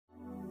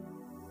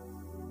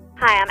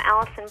Hi, I'm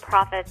Allison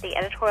Proffitt, the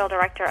Editorial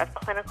Director of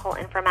Clinical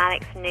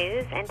Informatics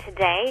News, and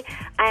today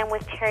I am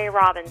with Terry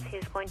Robbins,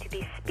 who's going to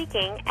be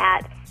speaking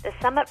at the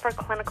Summit for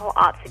Clinical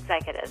Ops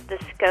Executives, the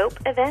SCOPE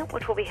event,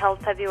 which will be held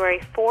February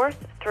 4th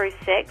through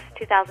 6th,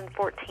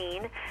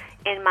 2014,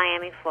 in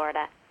Miami,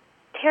 Florida.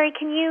 Terry,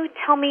 can you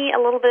tell me a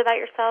little bit about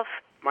yourself?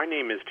 My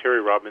name is Terry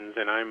Robbins,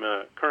 and I'm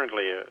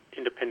currently an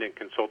independent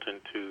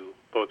consultant to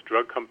both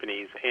drug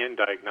companies and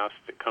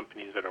diagnostic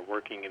companies that are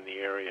working in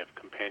the area of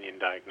companion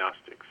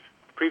diagnostics.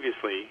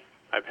 Previously,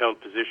 I've held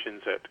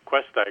positions at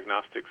Quest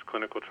Diagnostics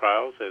Clinical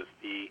Trials as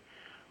the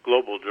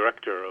Global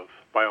Director of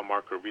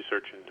Biomarker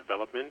Research and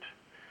Development,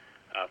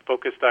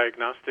 Focus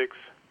Diagnostics,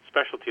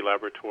 Specialty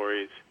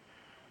Laboratories,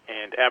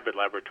 and Abbott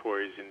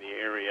Laboratories in the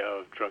area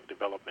of drug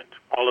development.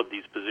 All of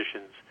these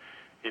positions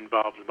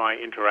involved my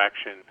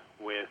interaction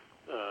with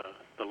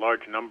the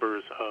large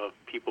numbers of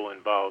people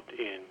involved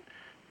in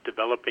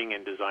developing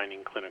and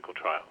designing clinical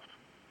trials.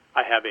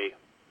 I have a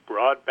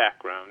broad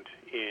background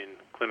in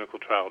clinical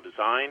trial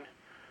design,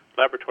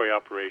 laboratory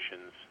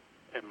operations,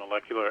 and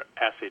molecular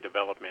assay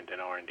development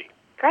and R&D.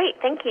 Great.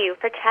 Thank you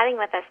for chatting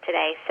with us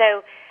today.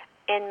 So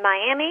in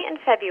Miami in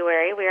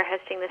February, we are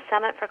hosting the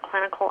Summit for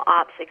Clinical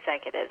Ops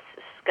Executives,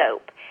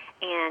 SCOPE,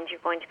 and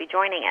you're going to be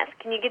joining us.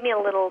 Can you give me a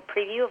little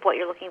preview of what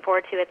you're looking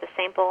forward to at the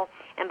Sample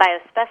and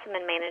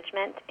Biospecimen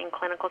Management in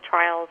Clinical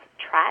Trials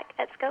track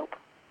at SCOPE?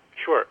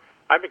 Sure.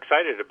 I'm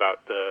excited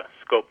about the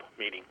SCOPE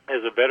meeting.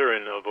 As a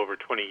veteran of over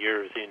 20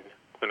 years in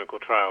clinical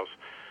trials,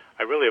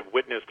 I really have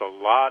witnessed a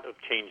lot of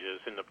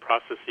changes in the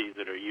processes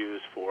that are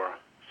used for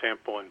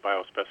sample and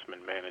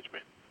biospecimen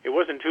management. It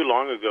wasn't too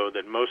long ago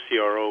that most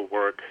CRO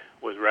work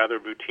was rather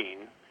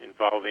routine,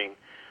 involving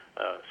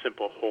a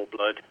simple whole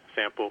blood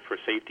sample for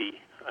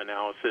safety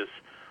analysis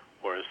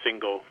or a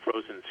single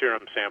frozen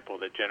serum sample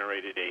that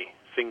generated a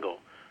single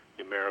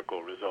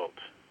numerical result.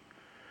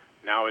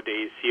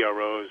 Nowadays,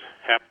 CROs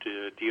have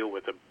to deal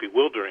with a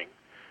bewildering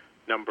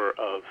number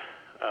of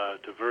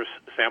diverse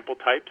sample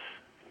types,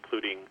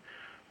 including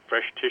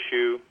fresh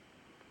tissue,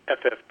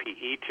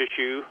 FFPE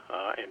tissue,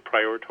 and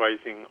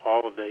prioritizing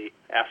all of the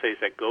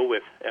assays that go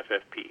with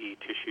FFPE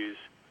tissues,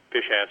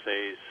 fish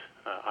assays,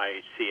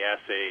 IHC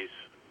assays,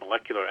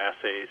 molecular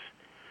assays,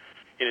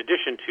 in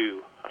addition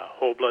to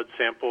whole blood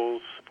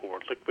samples for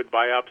liquid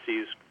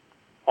biopsies.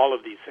 All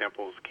of these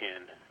samples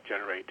can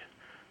generate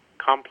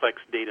complex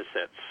data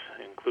sets,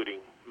 including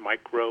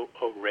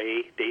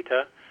microarray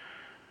data,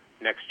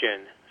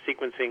 next-gen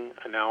sequencing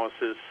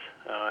analysis,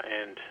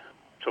 and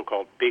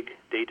so-called big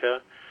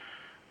data,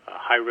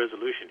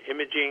 high-resolution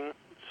imaging.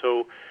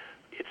 So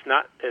it's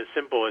not as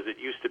simple as it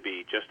used to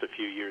be just a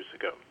few years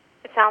ago.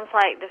 It sounds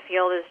like the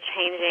field is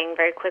changing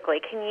very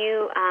quickly. Can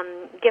you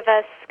give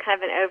us kind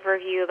of an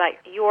overview about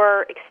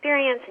your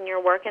experience and your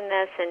work in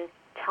this, and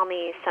tell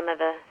me some of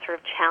the sort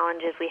of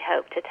challenges we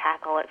hope to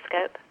tackle at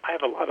SCOPE? I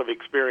have a lot of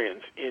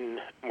experience in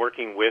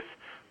working with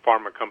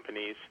pharma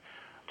companies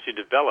to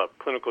develop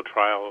clinical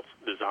trials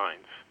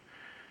designs.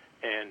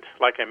 And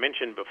like I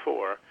mentioned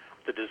before,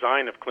 the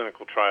design of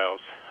clinical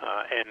trials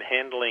and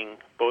handling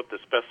both the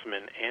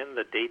specimen and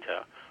the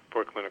data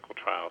for clinical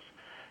trials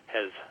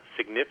has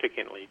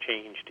significantly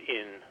changed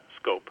in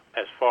scope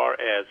as far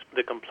as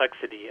the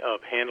complexity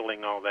of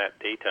handling all that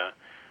data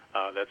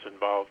that's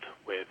involved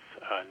with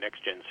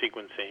next-gen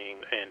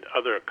sequencing and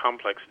other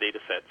complex data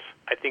sets.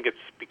 I think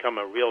it's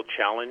become a real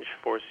challenge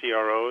for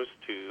CROs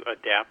to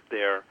adapt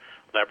their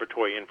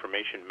laboratory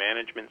information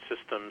management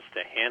systems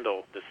to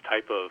handle this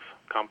type of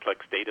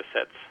complex data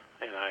sets.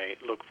 And I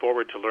look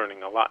forward to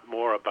learning a lot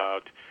more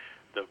about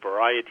the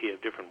variety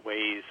of different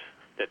ways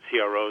that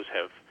CROs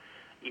have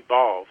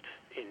evolved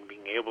in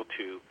being able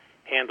to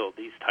handle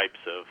these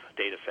types of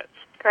data sets.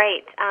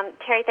 Great.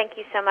 Terry, thank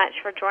you so much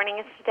for joining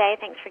us today.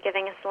 Thanks for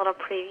giving us a little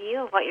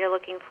preview of what you're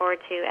looking forward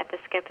to at the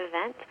SCOPE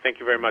event. Thank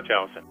you very much,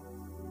 Allison.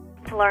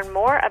 To learn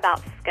more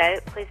about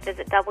SCOPE, please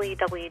visit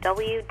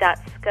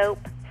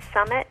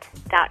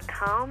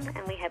www.scopesummit.com,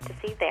 and we hope to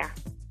see you there.